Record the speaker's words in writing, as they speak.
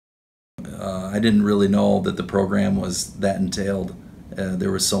I didn't really know that the program was that entailed.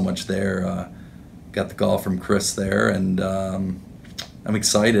 There was so much there. Got the call from Chris there, and I'm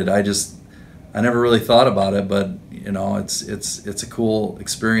excited. I never really thought about it, but you know, it's a cool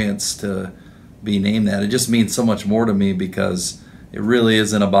experience to be named that. It just means so much more to me because it really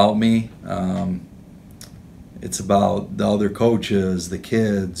isn't about me. It's about the other coaches, the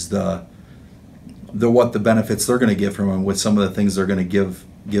kids, the what the benefits they're going to get from them, what some of the things they're going to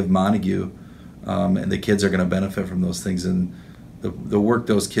give Montague, and the kids are going to benefit from those things, and the work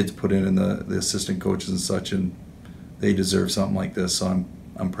those kids put in, and the assistant coaches and such, and they deserve something like this. So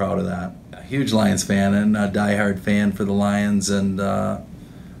I'm proud of that. A huge Lions fan and a diehard fan for the Lions, and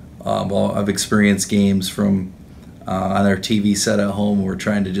well, I've experienced games from on our TV set at home. We're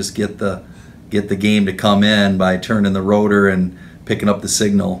trying to just get the game to come in by turning the rotor and picking up the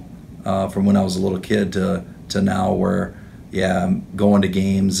signal. From when I was a little kid to now, where yeah, I'm going to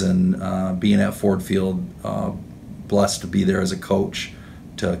games and being at Ford Field, blessed to be there as a coach,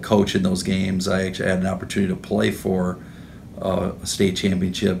 to coach in those games. I actually had an opportunity to play for a state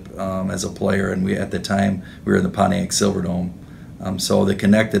championship as a player, and at the time we were in the Pontiac Silverdome. So the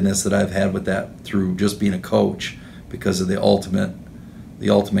connectedness that I've had with that through just being a coach, because of the ultimate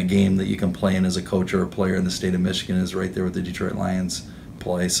game that you can play in as a coach or a player in the state of Michigan, is right there with the Detroit Lions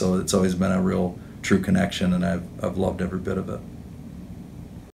play. So it's always been a real true connection, and I've loved every bit of it.